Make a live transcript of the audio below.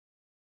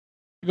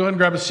Go ahead and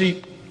grab a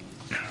seat.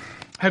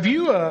 Have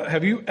you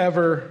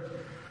ever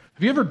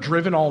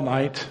driven all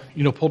night?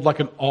 Pulled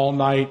like an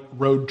all-night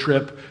road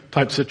trip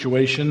type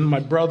situation. My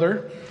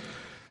brother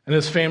and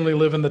his family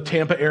live in the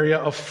Tampa area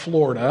of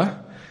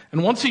Florida,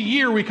 and once a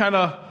year we kind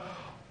of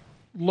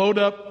load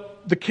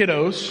up the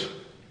kiddos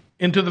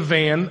into the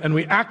van, and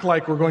we act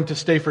like we're going to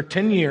stay for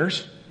 10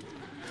 years,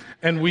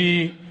 and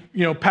we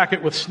pack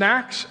it with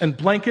snacks and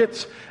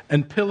blankets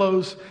and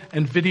pillows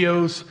and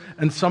videos,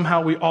 and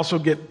somehow we also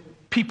get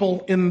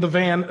people in the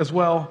van as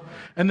well.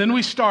 And then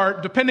we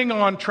start, depending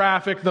on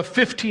traffic, the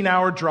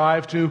 15-hour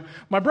drive to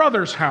my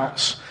brother's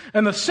house.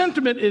 And the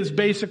sentiment is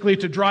basically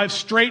to drive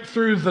straight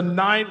through the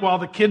night while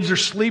the kids are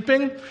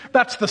sleeping.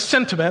 That's the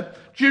sentiment.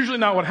 It's usually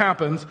not what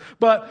happens,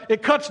 but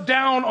it cuts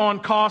down on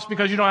cost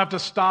because you don't have to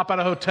stop at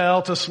a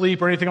hotel to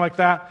sleep or anything like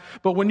that.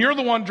 But when you're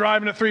the one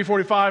driving at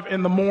 3:45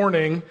 in the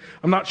morning,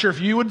 I'm not sure if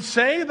you would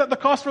say that the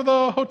cost for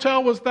the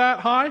hotel was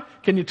that high.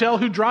 Can you tell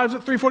who drives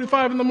at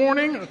 3:45 in the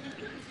morning?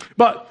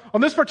 But on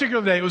this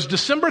particular day, it was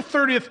December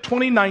 30th,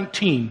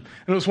 2019, and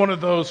it was one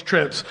of those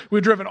trips.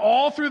 We'd driven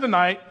all through the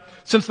night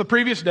since the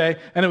previous day,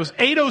 and it was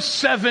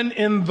 8:07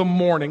 in the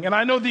morning. And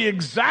I know the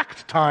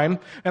exact time,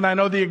 and I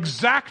know the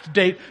exact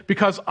date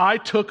because I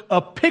took a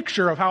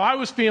picture of how I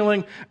was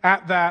feeling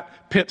at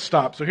that pit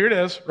stop. So here it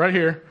is, right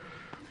here.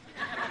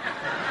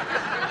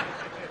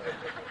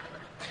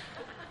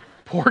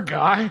 Poor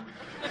guy.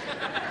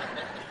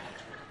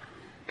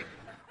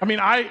 I mean,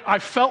 I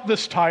felt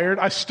this tired.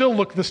 I still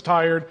look this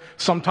tired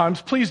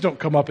sometimes. Please don't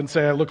come up and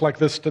say I look like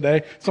this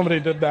today. Somebody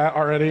did that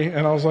already,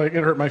 and I was like,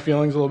 it hurt my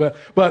feelings a little bit.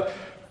 But,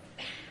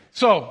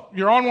 so,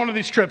 you're on one of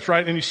these trips,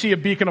 right, and you see a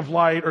beacon of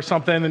light or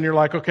something, and you're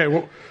like, okay,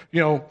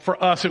 well,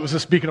 for us, it was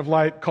this beacon of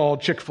light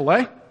called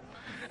Chick-fil-A.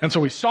 And so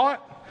we saw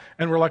it,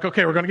 and we're like,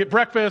 okay, we're going to get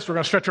breakfast, we're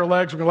going to stretch our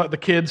legs, we're going to let the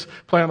kids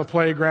play on the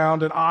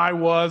playground, and I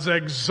was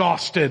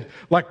exhausted,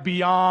 like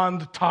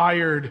beyond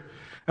tired.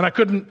 And I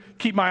couldn't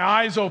keep my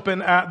eyes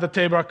open at the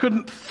table. I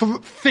couldn't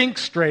think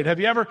straight. Have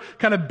you ever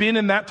kind of been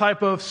in that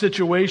type of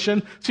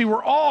situation? See,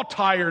 we're all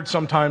tired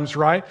sometimes,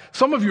 right?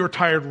 Some of you are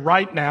tired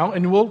right now,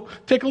 and we'll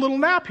take a little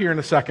nap here in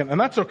a second,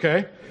 and that's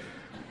okay.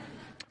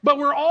 But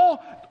we're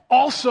all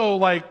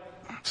also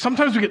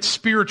sometimes we get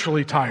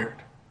spiritually tired.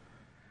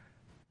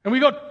 And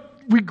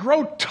we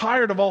grow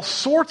tired of all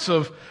sorts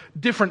of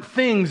different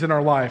things in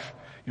our life.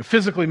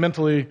 Physically,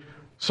 mentally,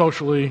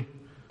 socially,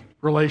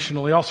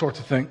 relationally, all sorts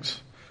of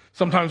things.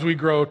 Sometimes we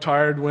grow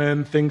tired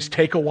when things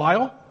take a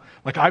while.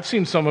 Like I've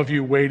seen some of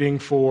you waiting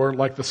for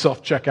the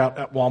self-checkout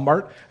at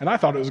Walmart, and I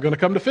thought it was going to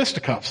come to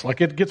fisticuffs.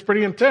 It gets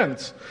pretty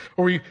intense.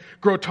 Or we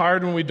grow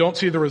tired when we don't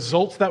see the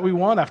results that we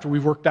want after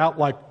we've worked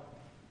out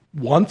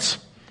once.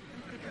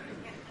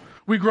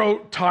 We grow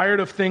tired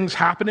of things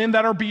happening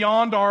that are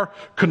beyond our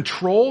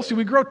control. See,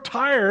 we grow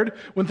tired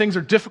when things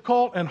are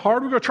difficult and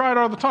hard. We grow tired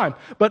all the time.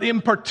 But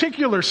in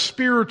particular,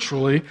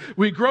 spiritually,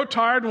 we grow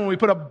tired when we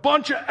put a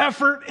bunch of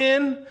effort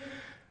in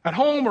at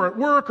home or at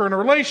work or in a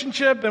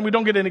relationship, and we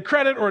don't get any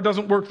credit, or it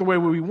doesn't work the way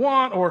we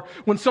want, or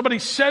when somebody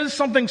says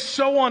something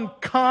so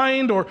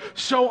unkind or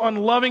so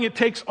unloving it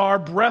takes our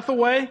breath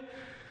away.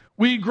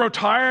 We grow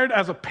tired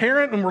as a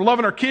parent and we're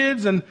loving our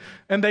kids and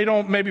they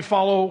don't maybe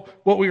follow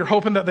what we were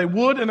hoping that they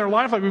would in their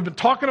life, like we've been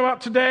talking about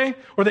today,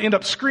 or they end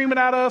up screaming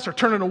at us or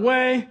turning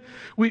away.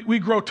 We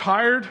grow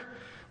tired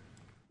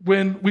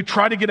when we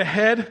try to get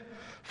ahead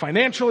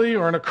financially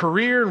or in a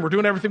career and we're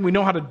doing everything we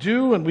know how to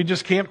do and we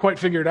just can't quite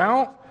figure it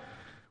out.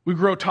 We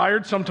grow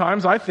tired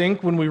sometimes, I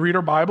think, when we read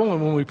our Bible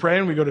and when we pray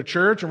and we go to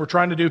church and we're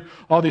trying to do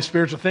all these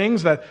spiritual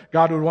things that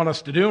God would want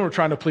us to do, and we're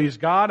trying to please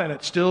God, and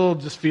it still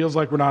just feels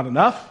like we're not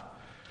enough,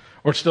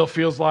 or it still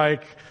feels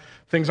like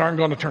things aren't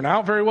going to turn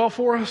out very well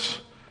for us.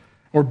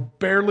 We're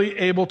barely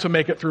able to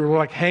make it through. We're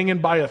like hanging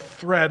by a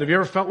thread. Have you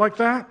ever felt like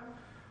that?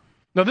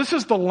 Now, this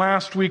is the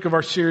last week of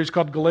our series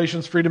called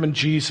Galatians, Freedom in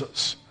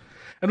Jesus.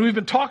 And we've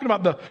been talking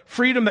about the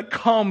freedom that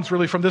comes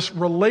really from this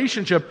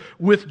relationship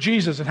with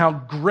Jesus and how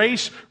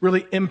grace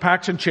really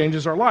impacts and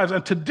changes our lives.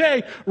 And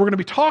today we're going to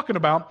be talking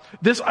about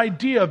this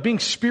idea of being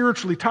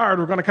spiritually tired.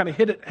 We're going to kind of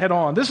hit it head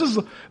on. This is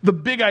the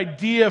big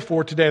idea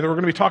for today that we're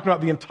going to be talking about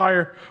the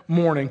entire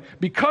morning.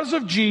 Because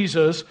of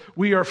Jesus,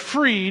 we are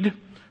freed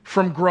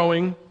from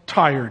growing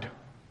tired.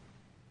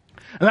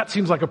 And that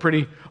seems like a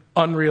pretty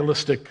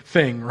unrealistic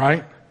thing,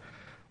 right?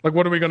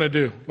 What are we going to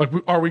do?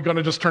 Are we going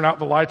to just turn out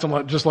the lights and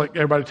let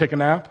everybody take a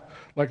nap?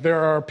 There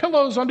are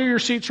pillows under your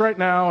seats right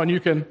now, and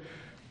you can...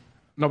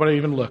 Nobody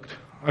even looked.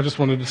 I just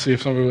wanted to see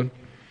if somebody would...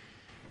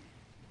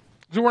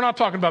 So we're not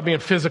talking about being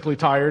physically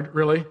tired,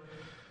 really.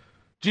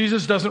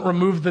 Jesus doesn't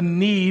remove the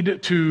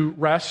need to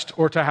rest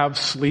or to have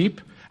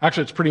sleep.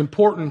 Actually, it's pretty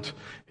important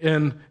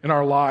in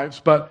our lives.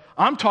 But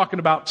I'm talking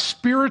about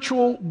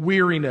spiritual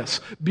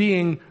weariness,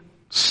 being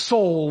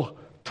soul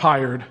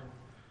tired.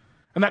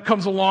 And that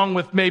comes along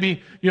with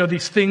maybe,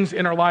 these things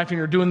in our life, and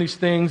you're doing these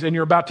things and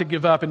you're about to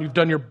give up and you've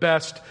done your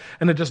best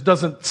and it just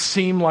doesn't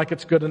seem like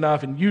it's good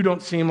enough and you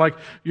don't seem like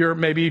you're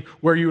maybe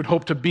where you would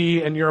hope to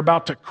be and you're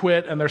about to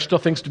quit and there's still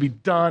things to be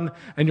done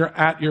and you're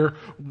at your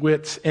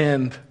wit's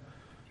end.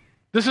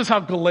 This is how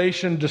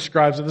Galatians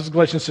describes it. This is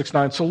Galatians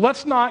 6:9. So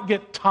let's not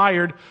get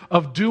tired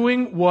of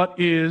doing what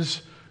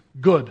is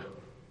good.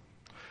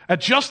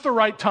 At just the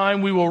right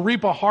time, we will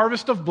reap a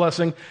harvest of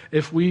blessing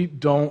if we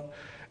don't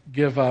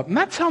give up. And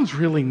that sounds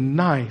really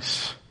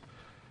nice.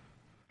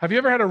 Have you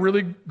ever had a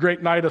really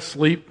great night of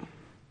sleep?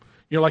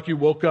 Like you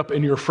woke up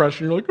and you're fresh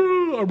and you're like,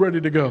 oh, I'm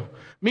ready to go.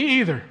 Me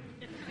either.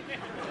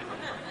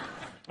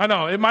 I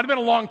know, it might have been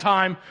a long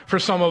time for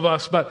some of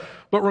us, but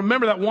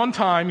remember that one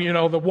time,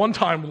 the one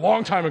time,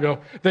 long time ago,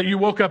 that you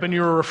woke up and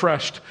you were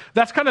refreshed.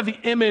 That's kind of the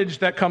image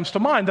that comes to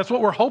mind. That's what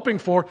we're hoping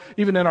for,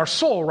 even in our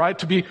soul, right?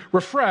 To be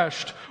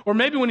refreshed. Or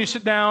maybe when you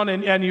sit down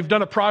and you've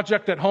done a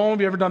project at home,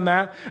 have you ever done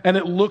that? And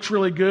it looks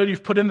really good.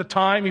 You've put in the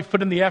time, you've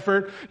put in the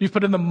effort, you've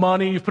put in the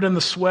money, you've put in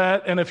the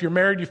sweat, and if you're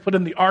married, you've put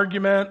in the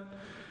argument.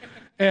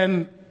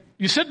 And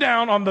you sit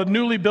down on the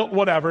newly built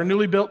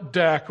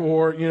deck,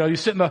 or, you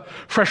sit in the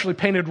freshly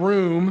painted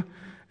room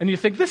and you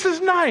think, this is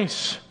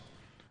nice.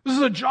 This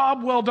is a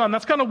job well done.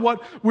 That's kind of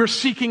what we're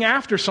seeking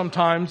after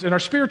sometimes in our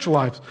spiritual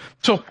lives.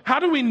 So how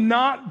do we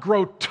not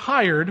grow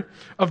tired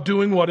of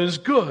doing what is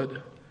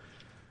good?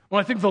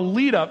 Well, I think the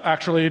lead up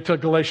actually to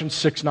Galatians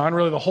 6:9,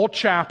 really the whole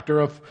chapter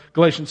of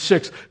Galatians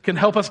 6, can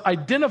help us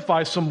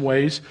identify some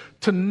ways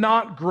to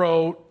not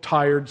grow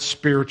tired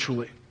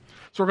spiritually.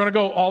 So we're going to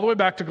go all the way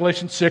back to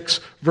Galatians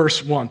 6,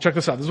 verse 1. Check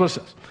this out. This is what it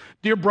says.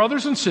 Dear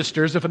brothers and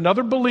sisters, if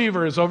another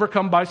believer is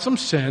overcome by some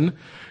sin,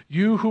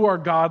 you who are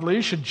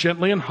godly should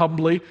gently and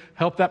humbly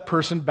help that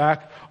person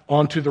back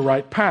onto the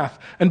right path.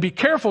 And be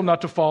careful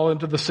not to fall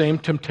into the same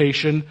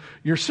temptation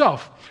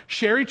yourself.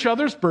 Share each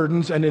other's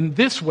burdens, and in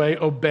this way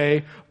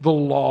obey the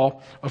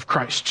law of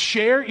Christ.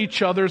 Share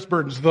each other's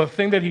burdens. The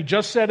thing that he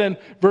just said in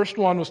verse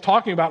 1 was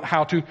talking about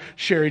how to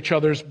share each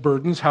other's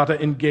burdens, how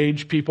to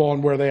engage people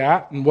on where they're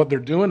at and what they're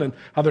doing and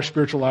how their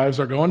spiritual lives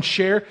are going.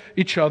 Share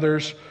each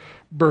other's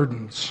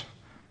burdens.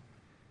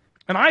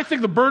 And I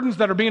think the burdens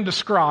that are being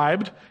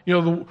described,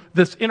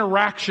 this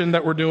interaction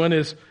that we're doing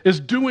is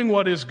doing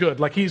what is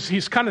good. Like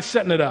he's kind of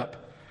setting it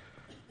up.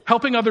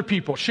 Helping other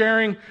people,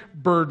 sharing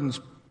burdens,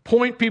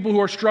 point people who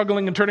are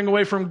struggling and turning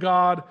away from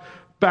God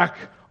back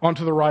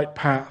onto the right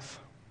path.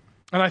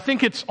 And I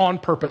think it's on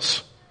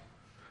purpose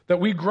that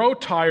we grow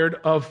tired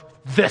of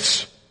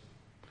this.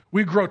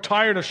 We grow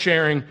tired of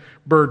sharing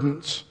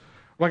burdens.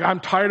 Like, I'm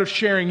tired of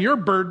sharing your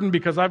burden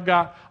because I've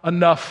got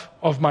enough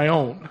of my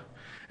own.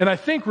 And I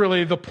think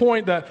really the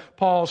point that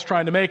Paul's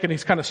trying to make, and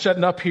he's kind of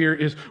setting up here,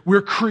 is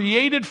we're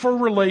created for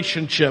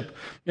relationship,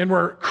 and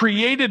we're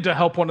created to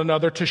help one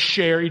another, to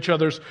share each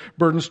other's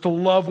burdens, to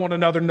love one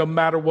another no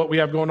matter what we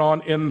have going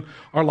on in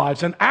our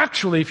lives. And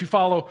actually, if you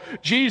follow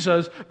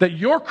Jesus, that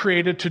you're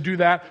created to do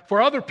that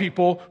for other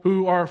people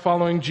who are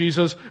following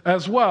Jesus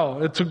as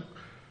well.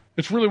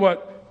 It's really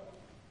what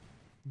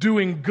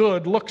doing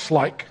good looks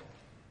like.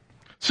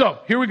 So,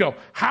 here we go.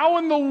 How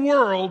in the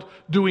world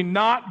do we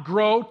not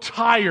grow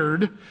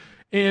tired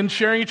in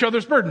sharing each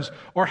other's burdens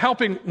or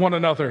helping one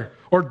another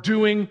or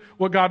doing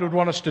what God would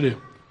want us to do?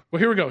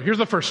 Well, here we go. Here's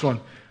the first one.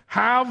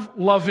 Have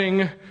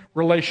loving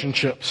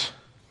relationships.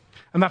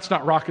 And that's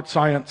not rocket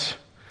science.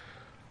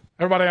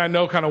 Everybody I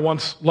know kind of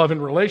wants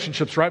loving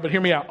relationships, right? But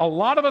hear me out. A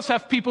lot of us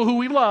have people who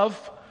we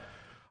love.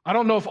 I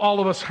don't know if all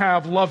of us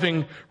have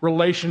loving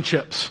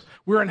relationships.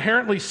 We're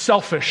inherently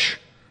selfish.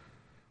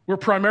 We're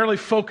primarily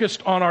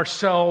focused on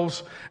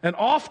ourselves and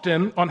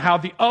often on how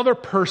the other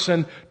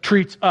person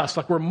treats us.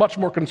 Like, we're much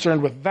more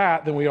concerned with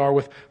that than we are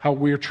with how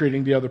we're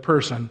treating the other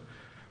person.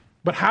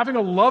 But having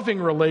a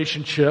loving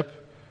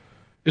relationship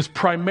is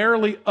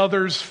primarily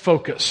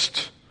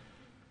others-focused.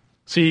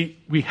 See,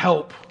 we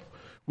help.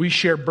 We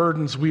share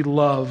burdens. We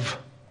love.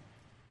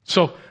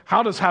 So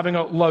how does having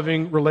a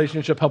loving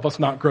relationship help us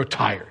not grow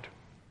tired?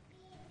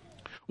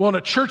 Well, in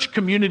a church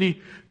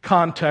community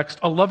context,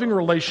 a loving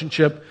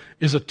relationship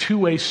is a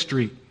two-way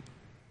street.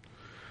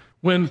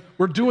 When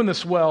we're doing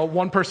this well,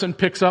 one person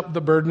picks up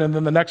the burden, and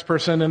then the next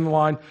person in the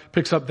line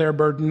picks up their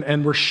burden,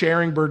 and we're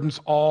sharing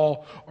burdens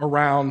all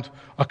around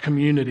a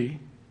community.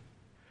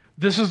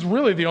 This is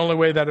really the only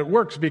way that it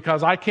works,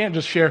 because I can't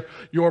just share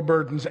your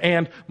burdens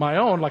and my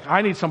own. Like,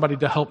 I need somebody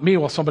to help me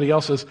while somebody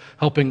else is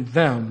helping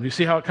them. You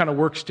see how it kind of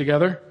works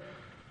together?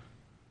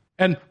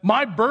 And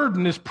my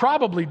burden is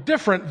probably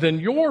different than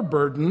your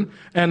burden,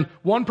 and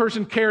one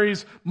person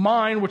carries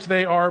mine, which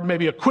they are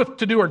maybe equipped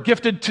to do or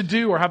gifted to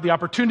do or have the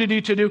opportunity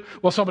to do,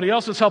 while somebody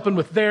else is helping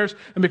with theirs.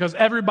 And because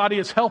everybody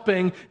is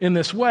helping in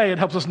this way, it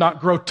helps us not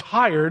grow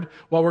tired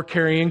while we're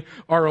carrying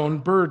our own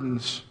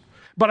burdens.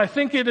 But I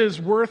think it is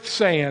worth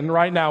saying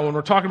right now, when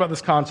we're talking about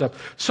this concept,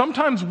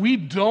 sometimes we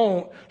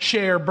don't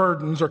share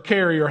burdens or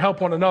carry or help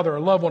one another or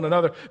love one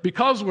another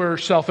because we're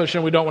selfish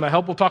and we don't want to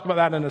help. We'll talk about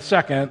that in a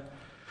second.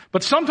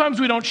 But sometimes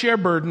we don't share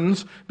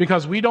burdens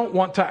because we don't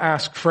want to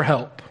ask for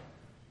help.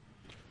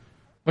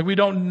 Like, we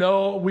don't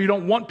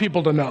want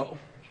people to know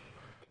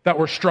that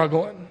we're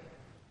struggling.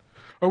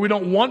 Or we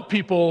don't want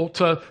people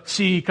to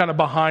see kind of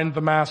behind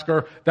the mask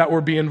or that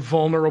we're being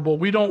vulnerable.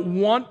 We don't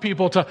want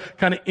people to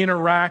kind of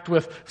interact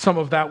with some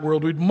of that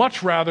world. We'd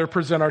much rather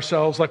present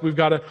ourselves like we've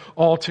got it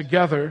all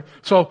together.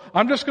 So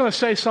I'm just going to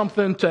say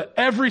something to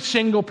every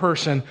single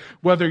person,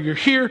 whether you're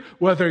here,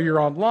 whether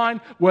you're online,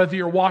 whether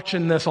you're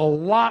watching this a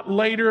lot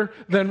later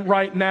than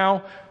right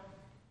now.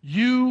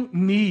 You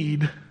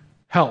need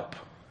help.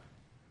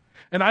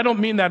 And I don't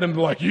mean that in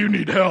like, you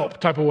need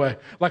help type of way.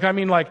 Like, I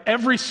mean like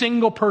every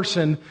single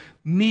person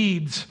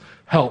needs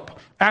help.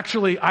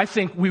 Actually, I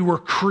think we were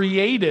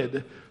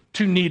created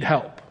to need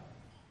help.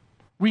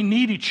 We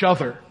need each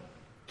other.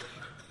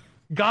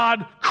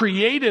 God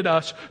created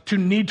us to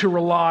need to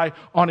rely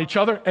on each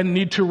other and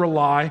need to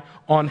rely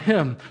on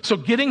Him. So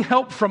getting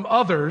help from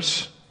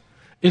others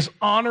is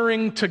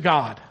honoring to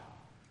God.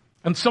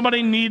 And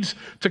somebody needs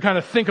to kind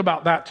of think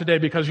about that today,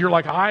 because you're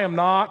like, I am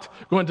not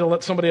going to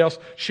let somebody else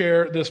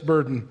share this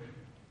burden.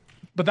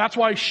 But that's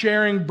why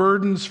sharing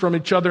burdens from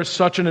each other is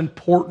such an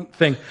important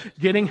thing.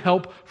 Getting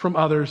help from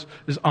others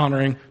is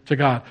honoring to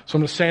God. So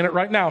I'm just saying it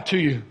right now to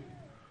you.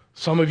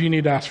 Some of you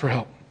need to ask for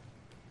help.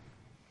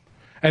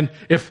 And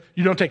if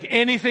you don't take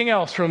anything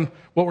else from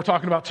what we're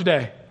talking about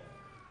today,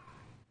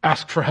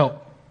 ask for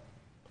help.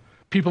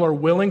 People are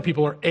willing,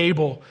 people are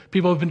able,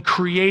 people have been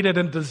created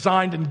and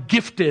designed and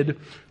gifted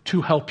to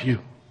help you.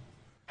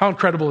 How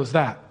incredible is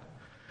that?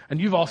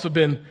 And you've also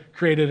been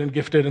created and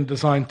gifted and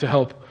designed to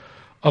help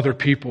other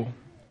people.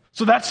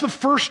 So that's the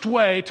first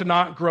way to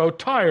not grow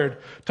tired,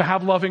 to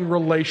have loving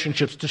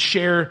relationships, to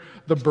share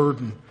the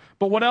burden.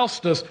 But what else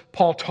does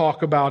Paul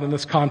talk about in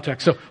this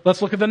context? So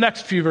let's look at the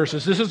next few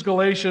verses. This is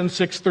Galatians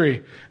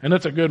 6:3, and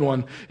it's a good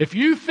one. If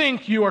you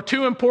think you are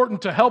too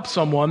important to help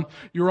someone,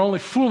 you're only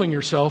fooling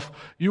yourself.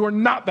 You are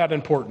not that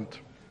important.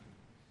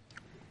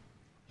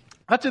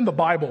 That's in the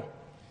Bible.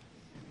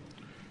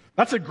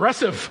 That's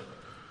aggressive.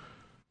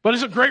 But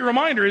it's a great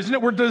reminder, isn't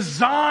it? We're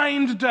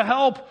designed to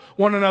help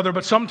one another,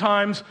 but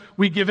sometimes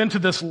we give into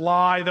this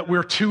lie that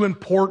we're too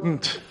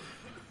important.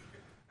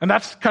 And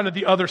that's kind of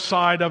the other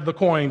side of the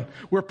coin.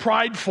 We're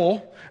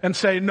prideful and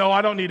say, no,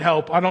 I don't need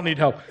help. I don't need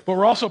help. But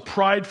we're also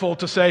prideful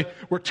to say,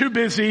 we're too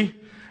busy.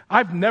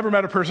 I've never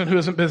met a person who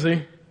isn't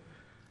busy.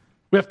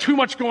 We have too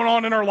much going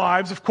on in our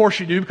lives. Of course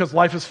you do, because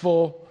life is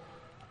full.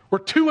 We're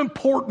too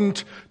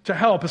important to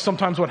help is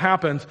sometimes what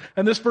happens.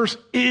 And this verse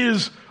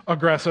is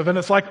aggressive. And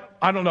it's like,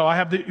 I don't know, I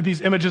have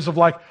these images of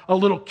like a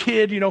little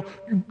kid,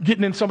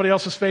 getting in somebody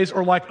else's face,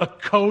 or like a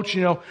coach,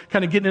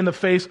 kind of getting in the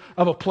face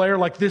of a player.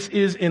 Like, this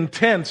is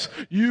intense.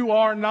 You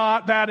are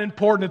not that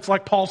important. It's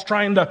like Paul's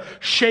trying to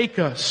shake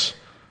us.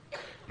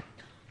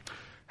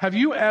 Have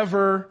you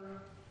ever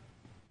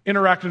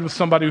interacted with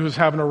somebody who's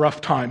having a rough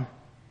time?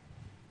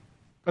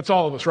 That's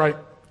all of us, right?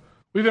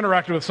 We've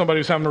interacted with somebody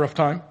who's having a rough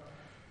time.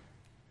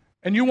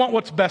 And you want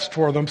what's best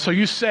for them. So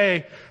you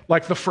say,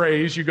 like the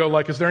phrase, you go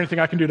like, is there anything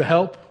I can do to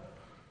help?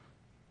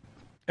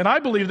 And I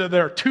believe that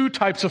there are two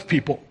types of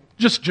people,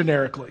 just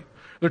generically.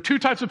 There are two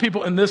types of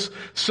people in this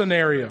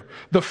scenario.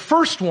 The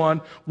first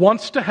one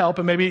wants to help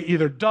and maybe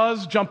either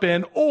does jump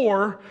in,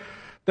 or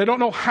they don't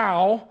know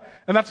how.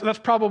 And that's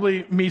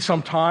probably me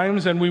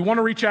sometimes. And we want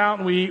to reach out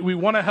and we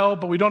want to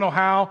help, but we don't know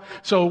how.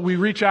 So we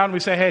reach out and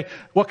we say, hey,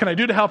 what can I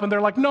do to help? And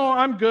they're like, no,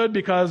 I'm good,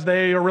 because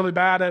they are really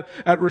bad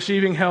at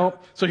receiving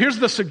help. So here's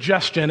the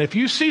suggestion. If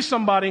you see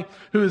somebody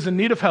who is in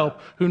need of help,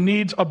 who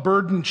needs a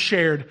burden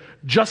shared,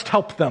 just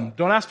help them.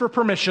 Don't ask for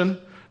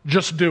permission.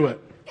 Just do it.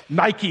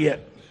 Nike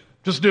it.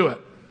 Just do it.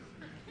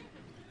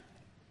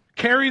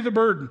 Carry the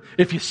burden.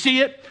 If you see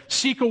it,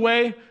 seek a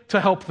way to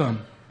help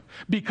them.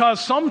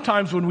 Because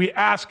sometimes when we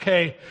ask,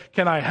 hey,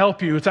 can I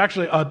help you? It's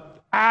actually an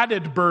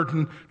added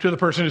burden to the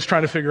person who's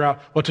trying to figure out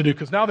what to do,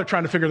 because now they're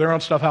trying to figure their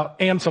own stuff out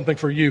and something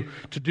for you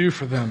to do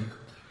for them.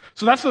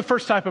 So that's the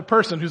first type of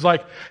person who's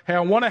like, hey,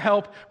 I want to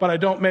help, but I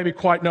don't maybe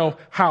quite know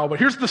how. But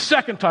here's the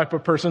second type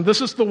of person. This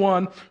is the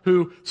one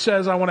who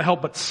says, I want to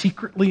help, but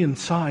secretly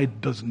inside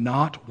does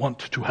not want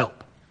to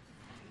help.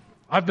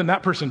 I've been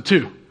that person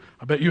too.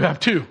 I bet you have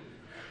too.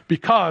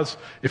 Because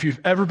if you've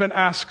ever been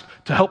asked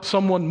to help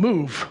someone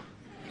move,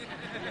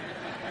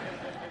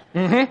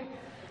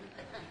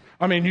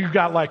 I mean, you've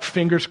got like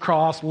fingers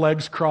crossed,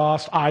 legs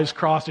crossed, eyes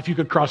crossed. If you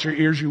could cross your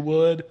ears, you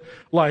would.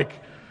 Like,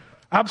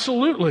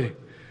 absolutely.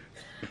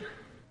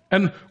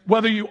 And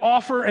whether you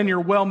offer and you're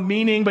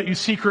well-meaning, but you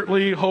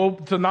secretly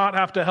hope to not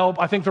have to help,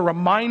 I think the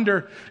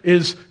reminder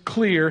is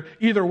clear.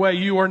 Either way,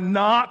 you are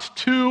not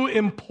too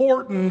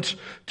important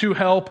to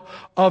help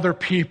other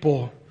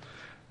people.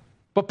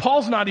 But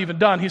Paul's not even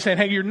done. He's saying,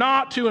 hey, you're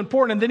not too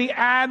important. And then he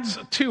adds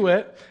to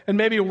it, in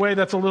maybe a way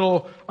that's a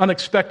little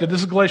unexpected. This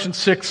is Galatians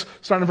 6,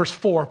 starting in verse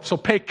 4. So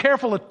pay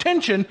careful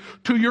attention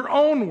to your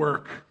own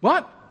work.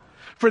 What?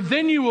 For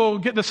then you will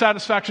get the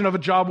satisfaction of a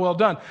job well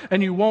done.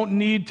 And you won't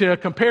need to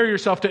compare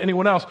yourself to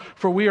anyone else,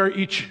 for we are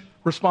each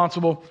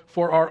responsible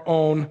for our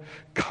own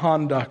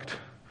conduct.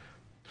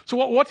 So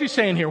what's he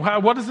saying here?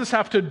 What does this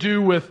have to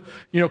do with,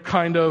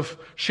 kind of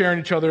sharing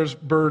each other's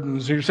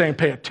burdens? You're saying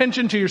pay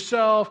attention to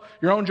yourself,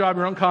 your own job,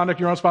 your own conduct,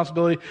 your own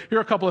responsibility. Here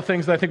are a couple of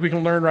things that I think we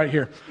can learn right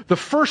here. The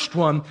first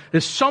one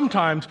is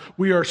sometimes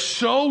we are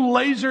so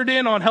lasered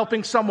in on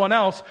helping someone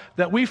else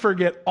that we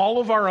forget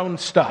all of our own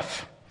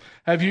stuff.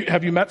 Have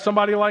you met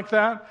somebody like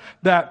that?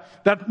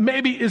 That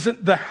maybe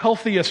isn't the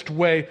healthiest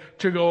way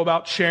to go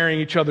about sharing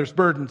each other's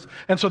burdens.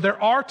 And so there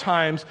are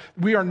times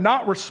we are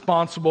not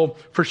responsible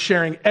for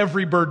sharing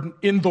every burden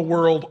in the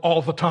world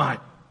all the time.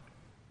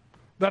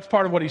 That's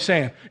part of what he's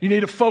saying. You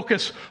need to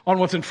focus on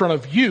what's in front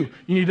of you.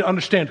 You need to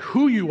understand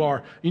who you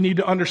are. You need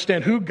to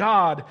understand who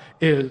God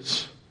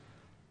is.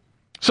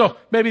 So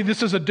maybe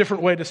this is a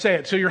different way to say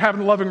it. So you're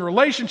having loving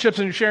relationships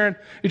and you're sharing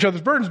each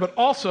other's burdens, but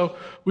also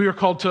we are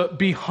called to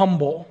be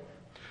humble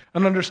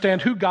and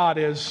understand who God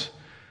is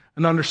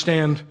and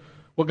understand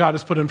what God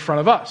has put in front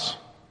of us.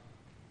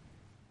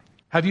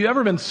 Have you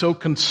ever been so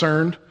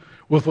concerned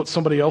with what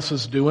somebody else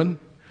is doing,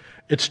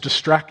 it's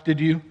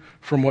distracted you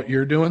from what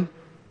you're doing?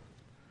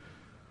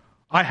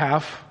 I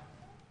have.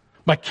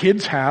 My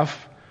kids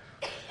have.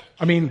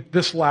 I mean,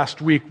 this last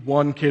week,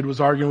 one kid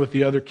was arguing with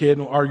the other kid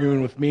and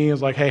arguing with me. It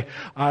was like, hey,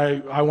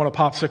 I want a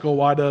popsicle.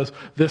 Why does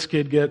this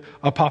kid get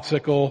a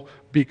popsicle?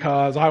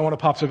 Because I want a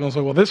popsicle. And I was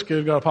like, well, this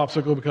kid got a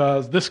popsicle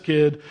because this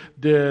kid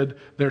did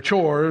their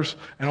chores,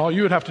 and all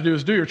you would have to do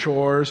is do your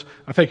chores.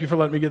 I thank you for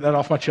letting me get that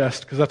off my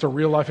chest, because that's a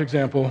real life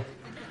example.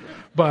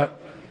 But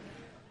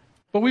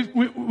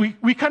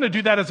we kind of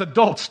do that as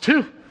adults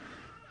too.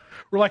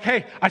 We're like,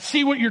 hey, I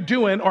see what you're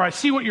doing, or I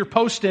see what you're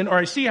posting, or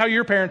I see how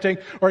you're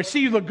parenting, or I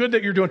see the good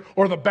that you're doing,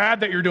 or the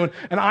bad that you're doing,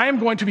 and I am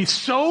going to be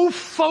so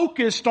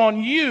focused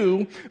on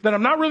you that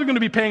I'm not really going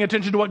to be paying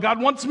attention to what God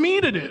wants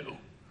me to do.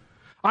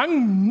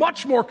 I'm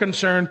much more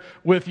concerned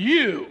with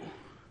you.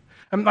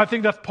 And I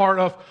think that's part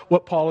of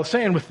what Paul is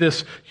saying with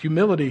this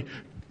humility.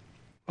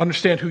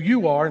 Understand who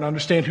you are and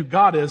understand who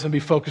God is and be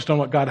focused on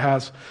what God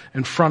has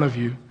in front of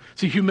you.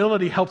 See,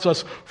 humility helps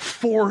us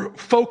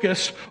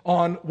focus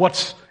on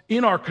what's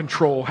in our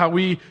control, how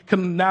we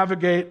can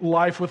navigate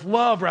life with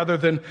love rather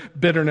than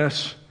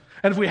bitterness.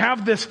 And if we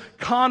have this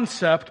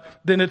concept,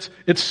 then it's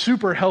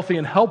super healthy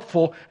and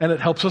helpful, and it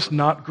helps us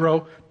not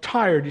grow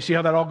tired. You see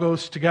how that all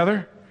goes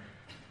together?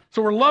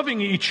 So we're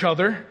loving each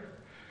other,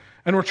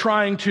 and we're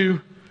trying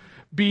to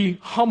be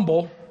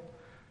humble,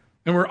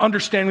 and we're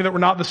understanding that we're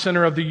not the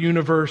center of the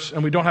universe,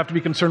 and we don't have to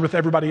be concerned with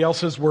everybody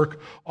else's work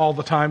all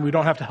the time. We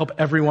don't have to help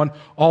everyone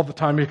all the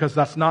time, because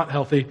that's not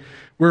healthy.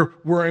 We're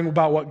worrying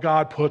about what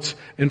God puts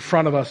in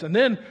front of us. And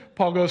then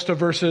Paul goes to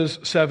verses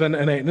 7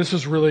 and 8, and this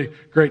is really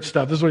great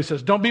stuff. This is what he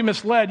says. Don't be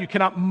misled. You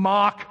cannot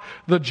mock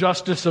the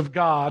justice of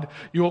God.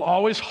 You will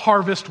always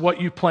harvest what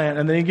you plant.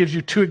 And then he gives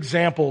you two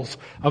examples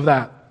of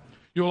that.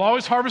 You will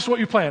always harvest what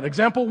you plant.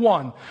 Example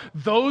 1,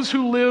 those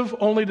who live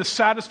only to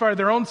satisfy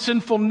their own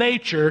sinful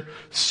nature,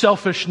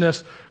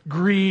 selfishness,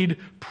 greed,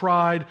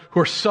 pride, who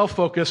are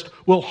self-focused,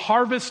 will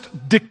harvest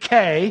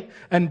decay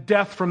and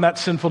death from that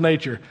sinful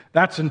nature.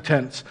 That's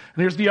intense.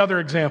 And here's the other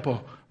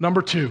example.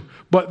 Number 2,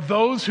 but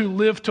those who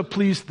live to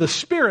please the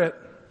Spirit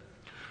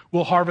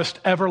will harvest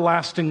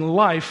everlasting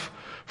life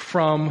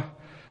from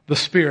the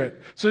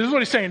Spirit. So this is what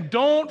he's saying.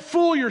 Don't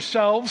fool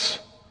yourselves.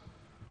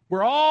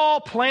 We're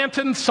all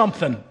planting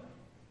something.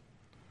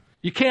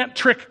 You can't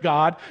trick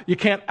God. You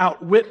can't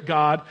outwit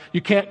God.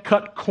 You can't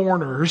cut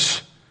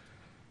corners.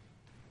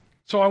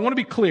 So I want to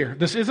be clear.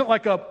 This isn't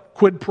like a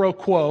quid pro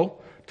quo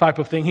type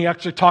of thing. He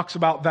actually talks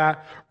about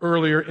that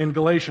earlier in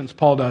Galatians,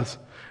 Paul does.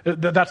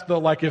 That's the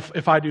like,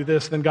 if I do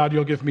this, then God,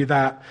 you'll give me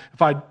that.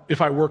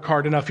 If I work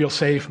hard enough, you'll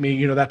save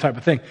me, that type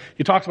of thing.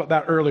 He talks about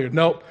that earlier.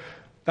 Nope,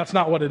 that's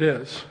not what it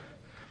is.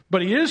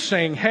 But he is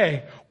saying,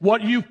 hey,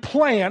 what you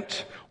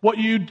plant, what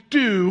you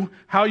do,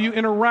 how you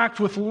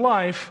interact with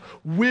life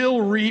will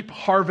reap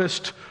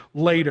harvest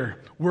later.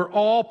 We're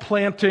all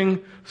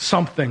planting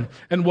something.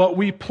 And what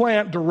we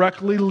plant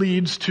directly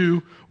leads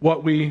to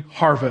what we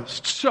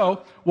harvest.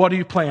 So, what are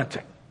you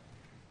planting?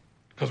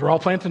 Because we're all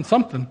planting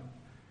something.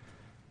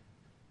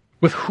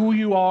 With who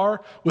you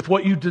are, with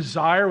what you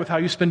desire, with how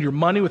you spend your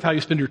money, with how you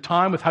spend your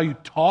time, with how you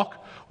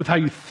talk, with how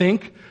you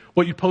think,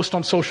 what you post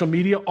on social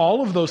media,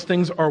 all of those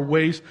things are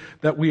ways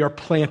that we are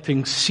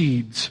planting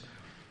seeds.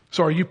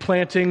 So are you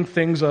planting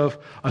things of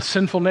a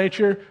sinful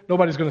nature?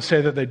 Nobody's going to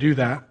say that they do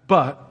that.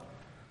 But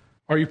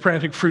are you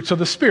planting fruits of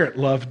the Spirit?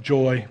 Love,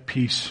 joy,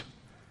 peace.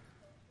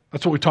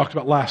 That's what we talked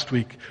about last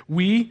week.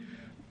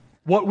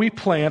 What we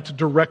plant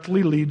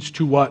directly leads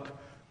to what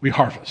we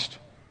harvest.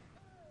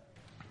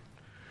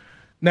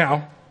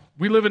 Now,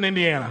 we live in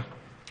Indiana.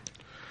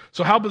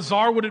 So how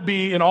bizarre would it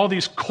be in all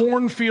these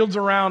cornfields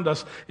around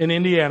us in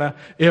Indiana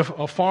if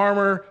a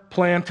farmer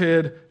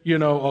planted,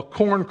 a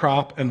corn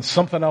crop and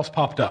something else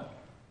popped up?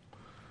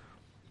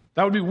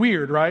 That would be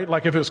weird, right?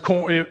 Like if it was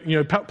corn,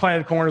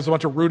 planted corn as a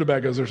bunch of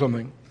rutabagas or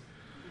something.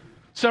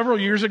 Several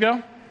years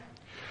ago,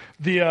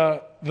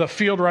 the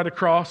field right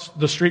across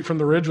the street from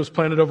the ridge was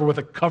planted over with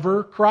a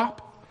cover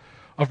crop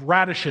of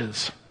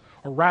radishes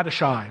or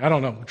radishi. I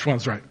don't know which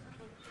one's right.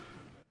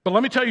 But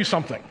let me tell you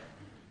something.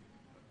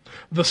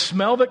 The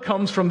smell that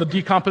comes from the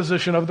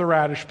decomposition of the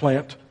radish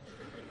plant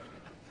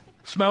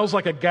smells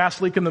like a gas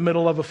leak in the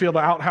middle of a field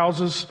of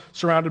outhouses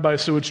surrounded by a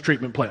sewage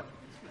treatment plant.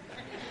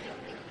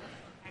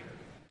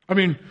 I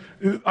mean,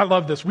 I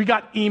love this. We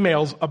got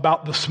emails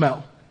about the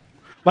smell.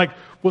 Like,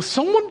 was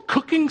someone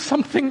cooking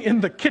something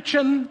in the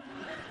kitchen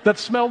that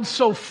smelled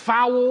so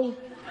foul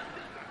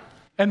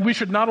and we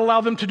should not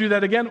allow them to do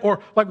that again?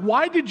 Or, like,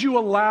 why did you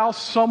allow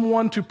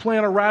someone to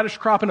plant a radish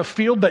crop in a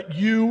field that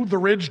you, the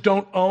Ridge,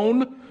 don't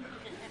own?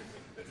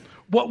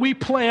 What we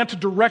plant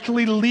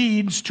directly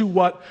leads to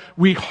what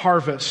we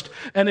harvest.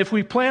 And if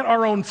we plant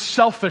our own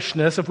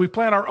selfishness, if we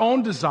plant our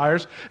own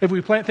desires, if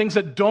we plant things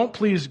that don't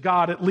please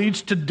God, it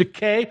leads to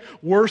decay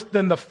worse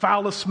than the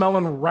foulest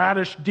smelling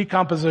radish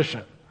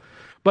decomposition.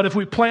 But if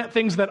we plant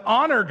things that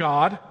honor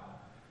God,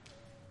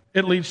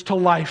 it leads to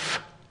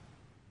life.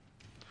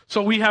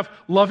 So we have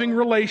loving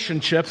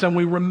relationships, and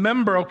we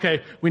remember,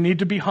 okay, we need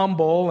to be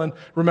humble and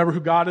remember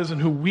who God is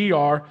and who we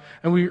are,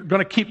 and we're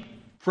going to keep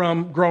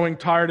from growing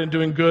tired and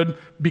doing good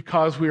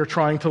because we are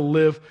trying to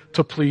live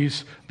to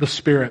please the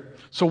Spirit.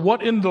 So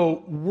what in the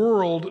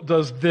world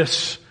does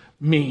this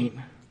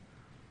mean?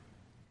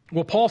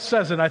 Well, Paul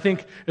says it. I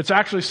think it's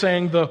actually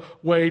saying the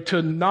way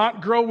to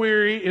not grow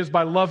weary is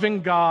by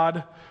loving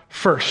God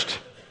first.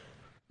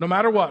 No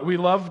matter what, we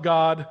love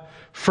God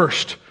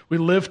first. We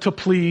live to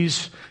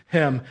please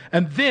Him.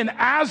 And then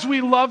as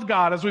we love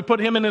God, as we put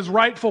Him in His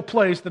rightful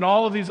place, then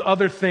all of these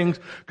other things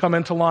come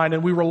into line.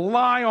 And we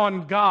rely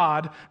on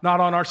God, not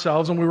on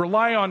ourselves. And we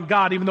rely on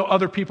God even though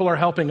other people are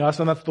helping us.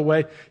 And that's the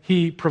way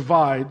He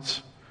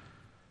provides.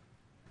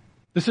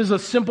 This is a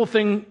simple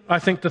thing, I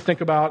think, to think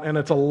about. And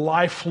it's a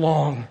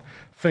lifelong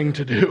thing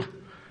to do.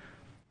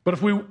 But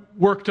if we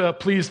work to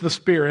please the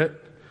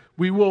Spirit,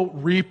 we will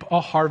reap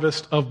a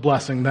harvest of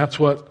blessing. That's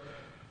what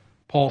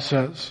Paul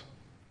says.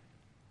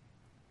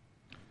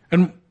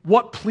 And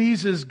what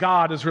pleases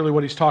God is really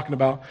what he's talking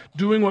about.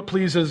 Doing what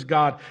pleases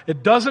God.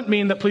 It doesn't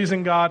mean that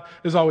pleasing God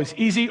is always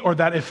easy, or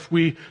that if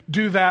we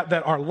do that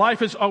our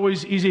life is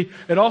always easy.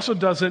 It also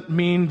doesn't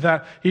mean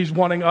that he's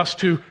wanting us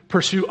to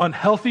pursue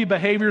unhealthy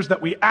behaviors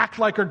that we act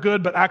like are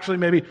good, but actually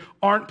maybe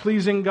aren't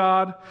pleasing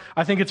God.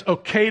 I think it's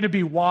okay to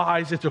be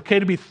wise. It's okay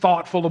to be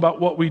thoughtful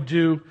about what we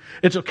do.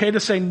 It's okay to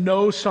say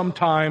no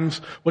sometimes.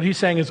 What he's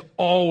saying is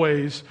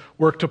always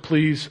work to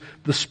please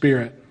the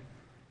Spirit.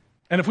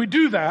 And if we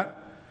do that,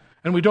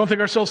 and we don't think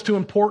ourselves too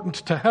important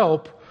to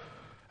help,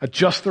 at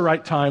just the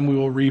right time we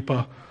will reap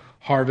a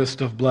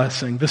harvest of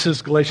blessing. This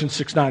is Galatians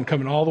 6:9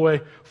 coming all the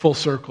way full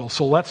circle.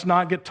 So let's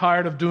not get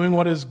tired of doing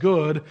what is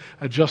good.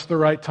 At just the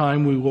right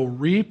time we will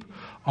reap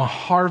a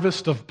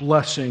harvest of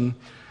blessing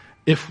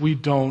if we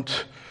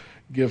don't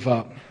give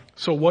up.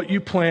 So what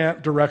you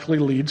plant directly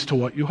leads to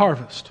what you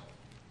harvest.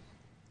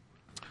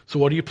 So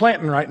what are you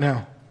planting right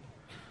now?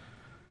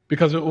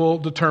 Because it will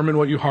determine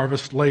what you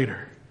harvest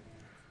later.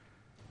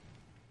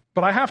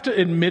 But I have to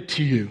admit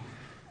to you,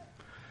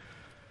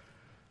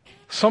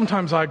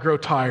 sometimes I grow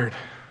tired.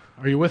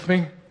 Are you with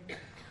me?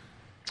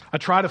 I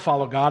try to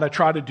follow God. I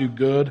try to do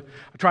good.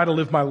 I try to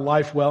live my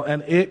life well,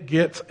 and it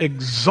gets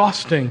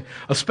exhausting,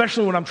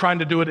 especially when I'm trying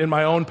to do it in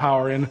my own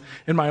power, in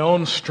my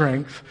own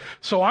strength.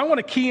 So I want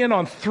to key in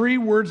on 3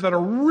 words that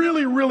are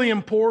really, really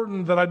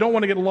important that I don't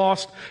want to get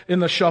lost in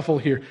the shuffle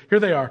here.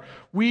 Here they are.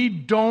 We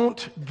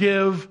don't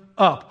give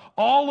up.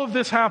 All of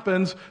this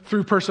happens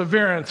through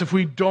perseverance if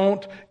we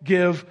don't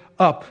give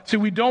up. See,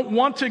 we don't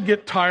want to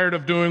get tired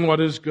of doing what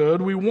is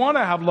good. We want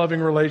to have loving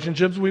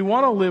relationships. We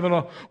want to live in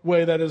a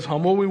way that is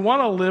humble. We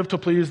want to live to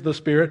please the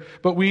Spirit,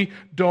 but we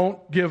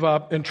don't give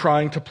up in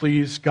trying to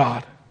please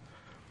God.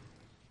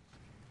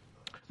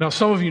 Now,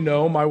 some of you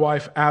know my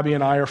wife Abby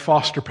and I are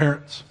foster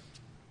parents.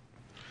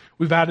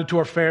 We've added to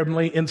our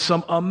family in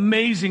some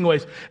amazing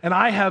ways, and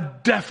I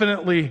have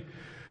definitely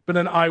been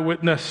an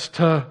eyewitness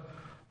to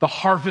the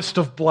harvest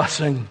of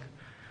blessing.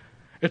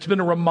 It's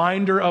been a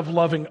reminder of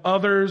loving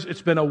others.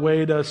 It's been a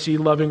way to see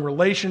loving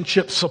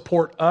relationships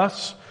support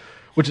us,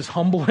 which is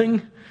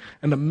humbling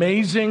and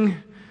amazing.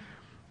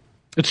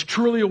 It's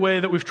truly a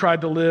way that we've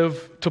tried to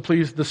live to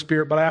please the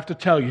Spirit, but I have to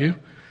tell you,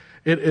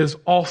 it is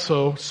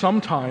also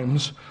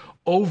sometimes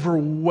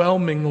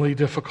overwhelmingly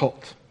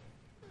difficult.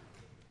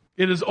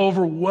 It is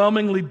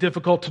overwhelmingly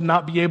difficult to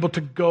not be able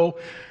to go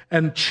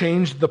and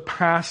change the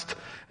past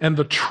and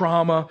the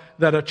trauma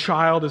that a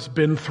child has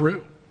been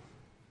through.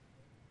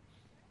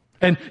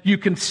 And you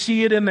can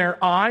see it in their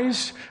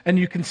eyes, and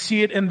you can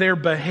see it in their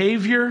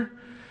behavior,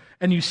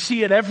 and you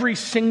see it every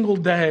single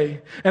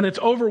day. And it's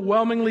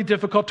overwhelmingly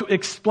difficult to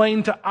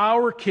explain to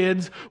our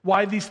kids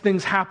why these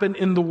things happen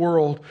in the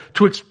world.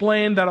 To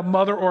explain that a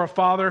mother or a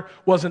father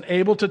wasn't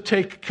able to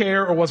take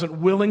care, or wasn't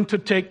willing to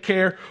take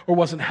care, or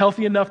wasn't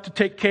healthy enough to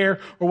take care,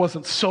 or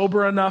wasn't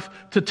sober enough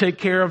to take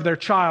care of their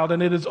child.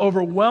 And it is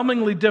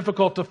overwhelmingly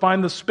difficult to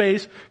find the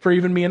space for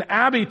even me and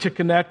Abby to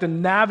connect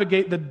and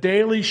navigate the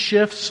daily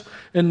shifts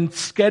in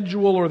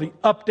schedule or the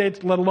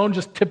updates, let alone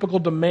just typical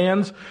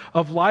demands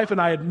of life. And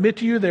I admit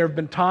to you, they're have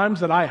been times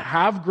that I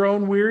have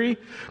grown weary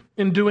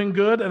in doing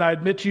good, and I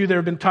admit to you there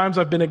have been times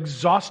I've been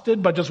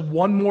exhausted by just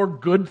one more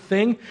good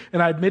thing,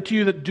 and I admit to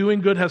you that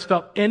doing good has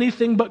felt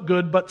anything but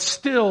good, but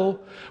still,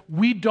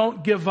 we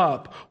don't give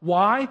up.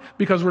 Why?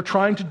 Because we're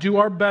trying to do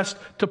our best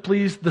to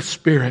please the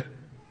Spirit,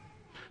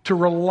 to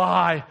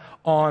rely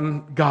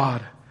on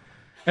God.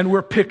 And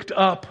we're picked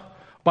up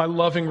by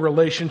loving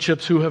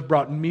relationships who have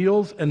brought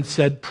meals and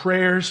said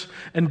prayers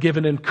and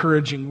given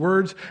encouraging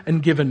words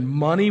and given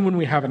money when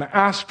we haven't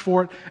asked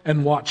for it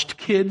and watched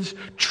kids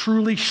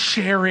truly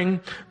sharing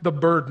the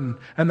burden.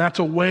 And that's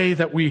a way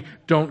that we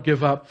don't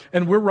give up.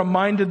 And we're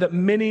reminded that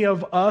many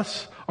of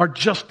us are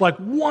just like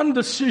one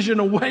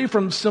decision away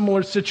from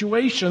similar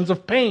situations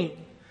of pain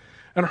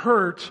and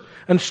hurt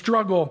and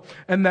struggle,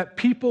 and that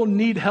people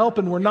need help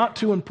and we're not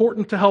too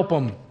important to help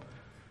them.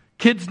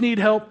 Kids need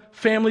help,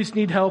 families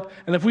need help,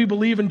 and if we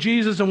believe in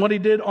Jesus and what He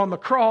did on the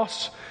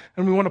cross,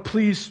 and we want to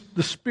please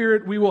the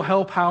Spirit, we will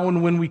help how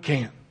and when we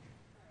can.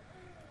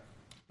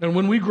 And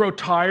when we grow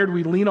tired,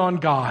 we lean on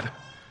God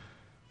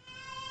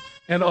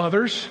and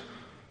others,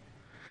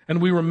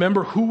 and we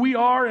remember who we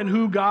are and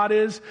who God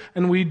is,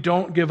 and we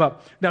don't give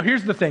up. Now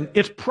here's the thing,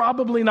 it's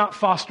probably not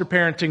foster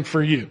parenting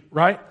for you,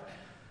 right?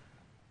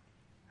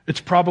 It's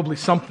probably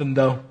something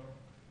though.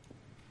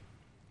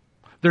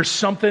 There's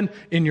something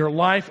in your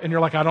life, and you're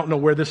like, I don't know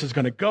where this is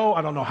going to go.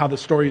 I don't know how the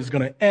story is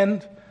going to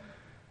end.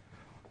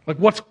 Like,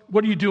 what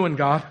are you doing,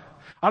 God?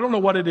 I don't know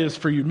what it is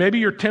for you. Maybe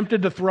you're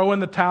tempted to throw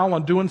in the towel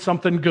on doing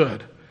something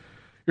good.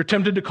 You're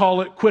tempted to call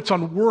it quits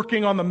on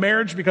working on the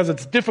marriage because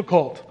it's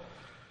difficult.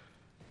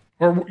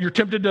 Or you're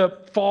tempted to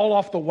fall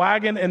off the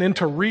wagon and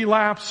into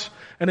relapse,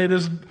 and it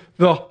is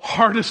the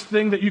hardest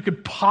thing that you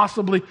could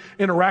possibly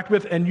interact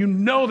with, and you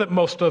know that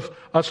most of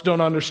us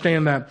don't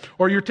understand that.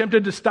 Or you're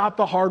tempted to stop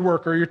the hard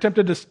work, or you're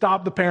tempted to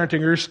stop the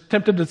parenting, or you're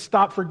tempted to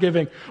stop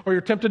forgiving, or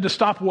you're tempted to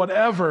stop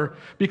whatever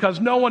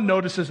because no one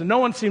notices and no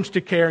one seems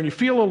to care, and you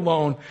feel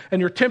alone, and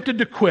you're tempted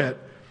to quit.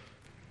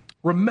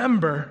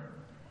 Remember,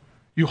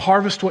 you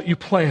harvest what you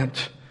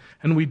plant,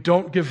 and we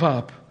don't give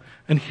up.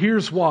 And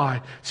here's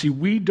why. See,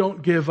 we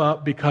don't give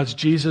up because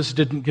Jesus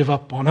didn't give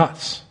up on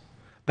us.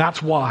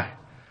 That's why.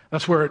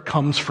 That's where it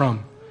comes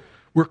from.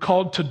 We're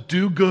called to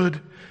do good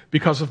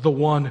because of the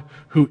one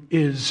who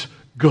is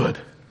good.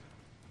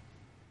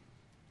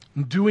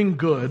 And doing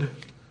good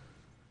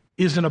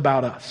isn't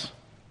about us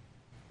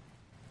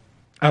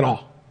at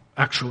all,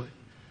 actually.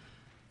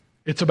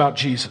 It's about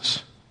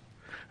Jesus.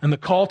 And the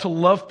call to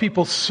love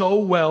people so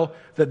well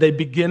that they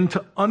begin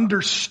to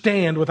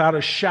understand without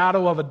a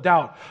shadow of a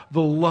doubt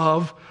the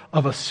love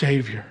of a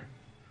Savior.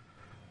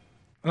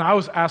 And I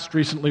was asked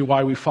recently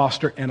why we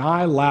foster, and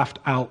I laughed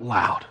out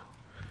loud.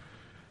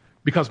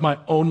 Because my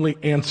only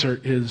answer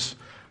is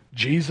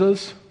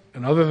Jesus,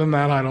 and other than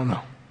that, I don't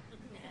know.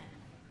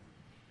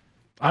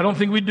 I don't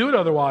think we'd do it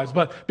otherwise,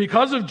 but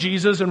because of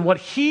Jesus and what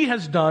He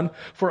has done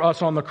for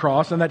us on the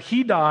cross, and that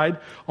He died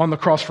on the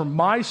cross for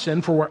my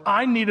sin, for where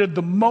I needed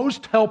the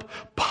most help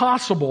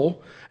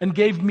possible, and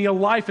gave me a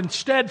life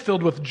instead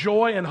filled with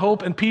joy and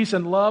hope and peace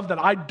and love that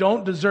I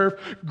don't deserve,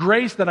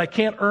 grace that I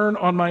can't earn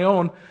on my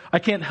own, I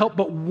can't help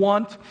but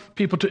want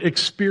people to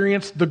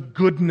experience the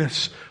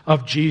goodness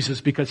of Jesus,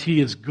 because He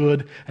is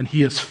good and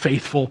He is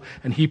faithful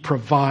and He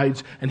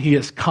provides and He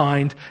is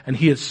kind and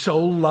He is so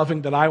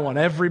loving that I want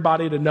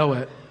everybody to know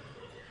it.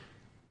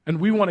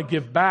 And we want to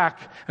give back,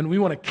 and we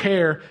want to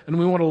care, and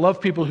we want to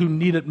love people who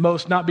need it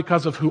most, not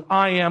because of who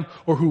I am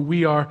or who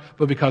we are,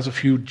 but because of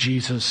who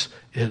Jesus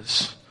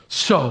is.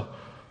 So,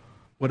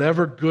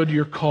 whatever good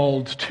you're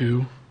called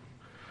to,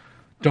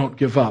 don't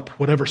give up.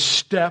 Whatever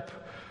step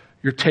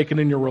you're taking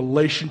in your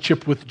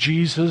relationship with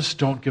Jesus,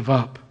 don't give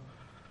up.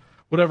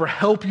 Whatever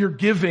help you're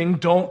giving,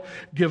 don't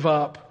give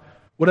up.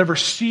 Whatever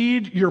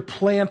seed you're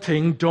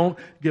planting, don't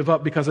give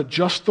up, because at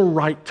just the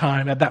right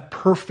time, at that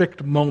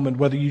perfect moment,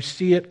 whether you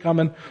see it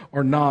coming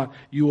or not,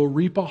 you will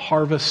reap a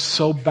harvest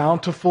so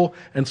bountiful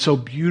and so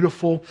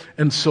beautiful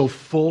and so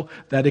full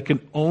that it can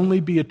only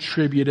be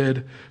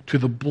attributed to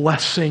the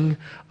blessing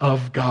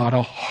of God,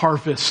 a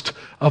harvest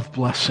of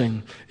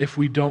blessing. If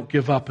we don't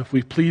give up, if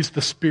we please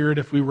the Spirit,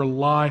 if we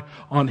rely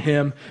on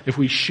Him, if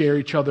we share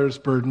each other's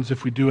burdens,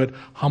 if we do it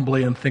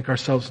humbly and think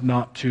ourselves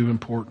not too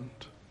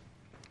important.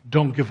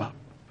 Don't give up.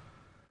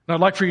 Now,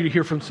 I'd like for you to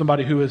hear from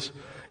somebody who is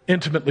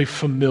intimately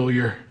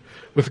familiar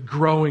with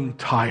growing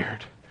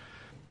tired.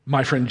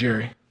 My friend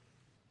Jerry.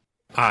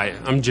 Hi,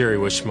 I'm Jerry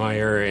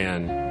Wishmeyer,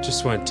 and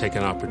just want to take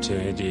an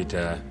opportunity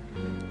to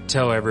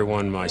tell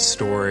everyone my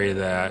story,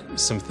 that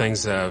some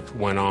things that have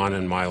went on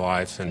in my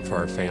life and for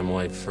our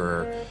family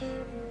for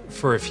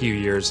a few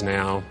years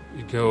now.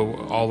 You go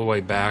all the way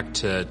back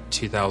to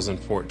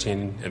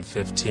 2014 and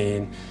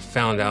 15.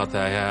 Found out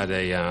that I had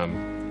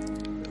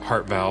a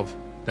heart valve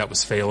that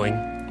was failing,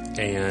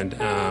 and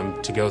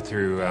to go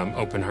through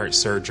open heart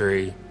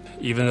surgery.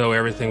 Even though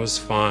everything was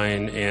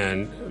fine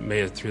and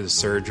made it through the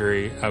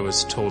surgery, I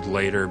was told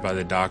later by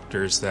the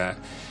doctors that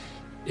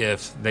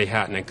if they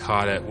hadn't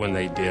caught it when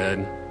they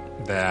did,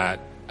 that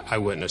I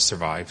wouldn't have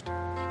survived.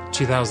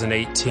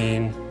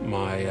 2018,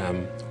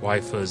 my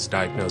wife was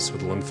diagnosed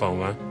with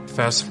lymphoma.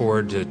 Fast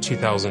forward to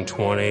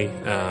 2020,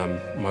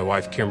 my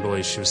wife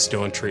Kimberly, she was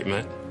still in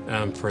treatment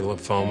for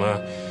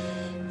lymphoma.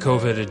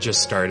 COVID had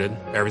just started.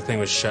 Everything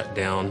was shut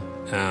down.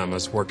 I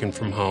was working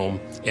from home,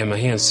 and my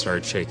hands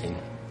started shaking.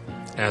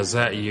 As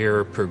that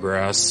year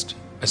progressed,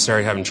 I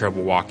started having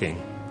trouble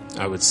walking.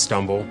 I would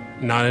stumble,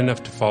 not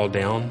enough to fall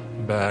down,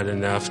 but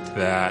enough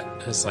that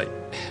I was like,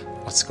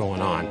 what's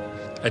going on?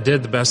 I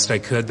did the best I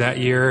could that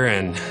year,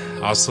 and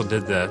also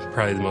did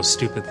probably the most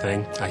stupid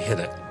thing. I hid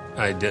it.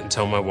 I didn't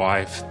tell my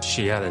wife.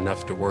 She had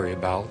enough to worry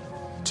about.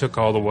 Took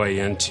all the way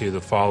into the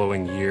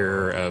following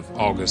year of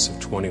August of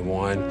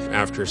 21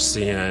 after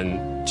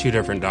seeing 2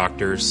 different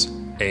doctors,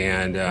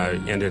 and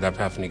ended up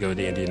having to go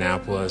to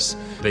Indianapolis.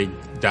 They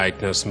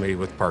diagnosed me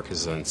with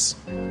Parkinson's.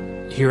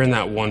 Hearing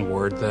that one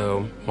word,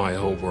 though, my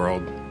whole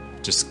world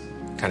just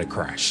kind of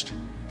crashed.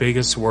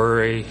 Biggest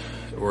worry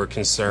or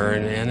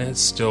concern, and it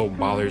still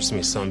bothers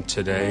me some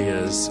today,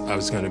 is I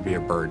was going to be a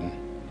burden.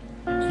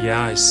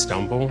 Yeah, I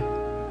stumble,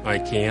 I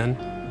can,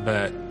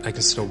 but I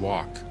can still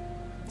walk.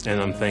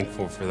 And I'm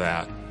thankful for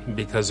that,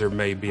 because there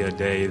may be a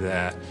day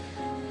that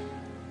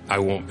I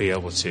won't be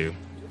able to.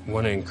 I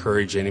want to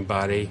encourage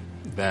anybody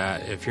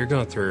that if you're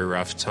going through a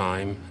rough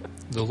time,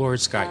 the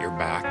Lord's got your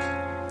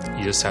back.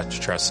 You just have to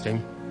trust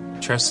Him.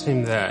 Trust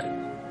Him that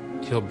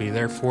He'll be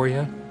there for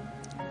you,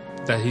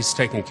 that He's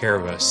taking care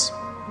of us.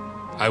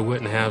 I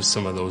wouldn't have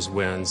some of those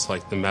wins,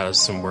 like the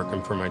medicine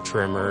working for my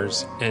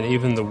tremors, and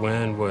even the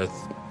win with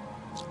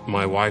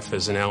my wife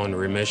is now in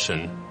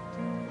remission.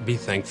 Be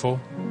thankful.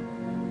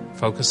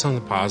 Focus on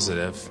the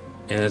positive,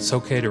 and it's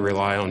okay to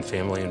rely on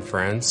family and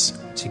friends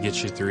to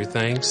get you through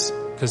things,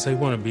 because they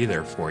want to be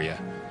there for you.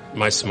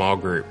 My small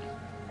group,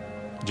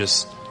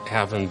 just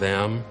having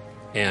them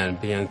and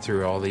being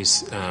through all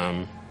these,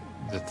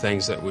 the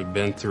things that we've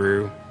been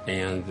through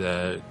and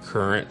the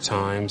current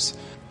times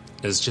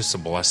is just a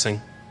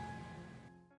blessing.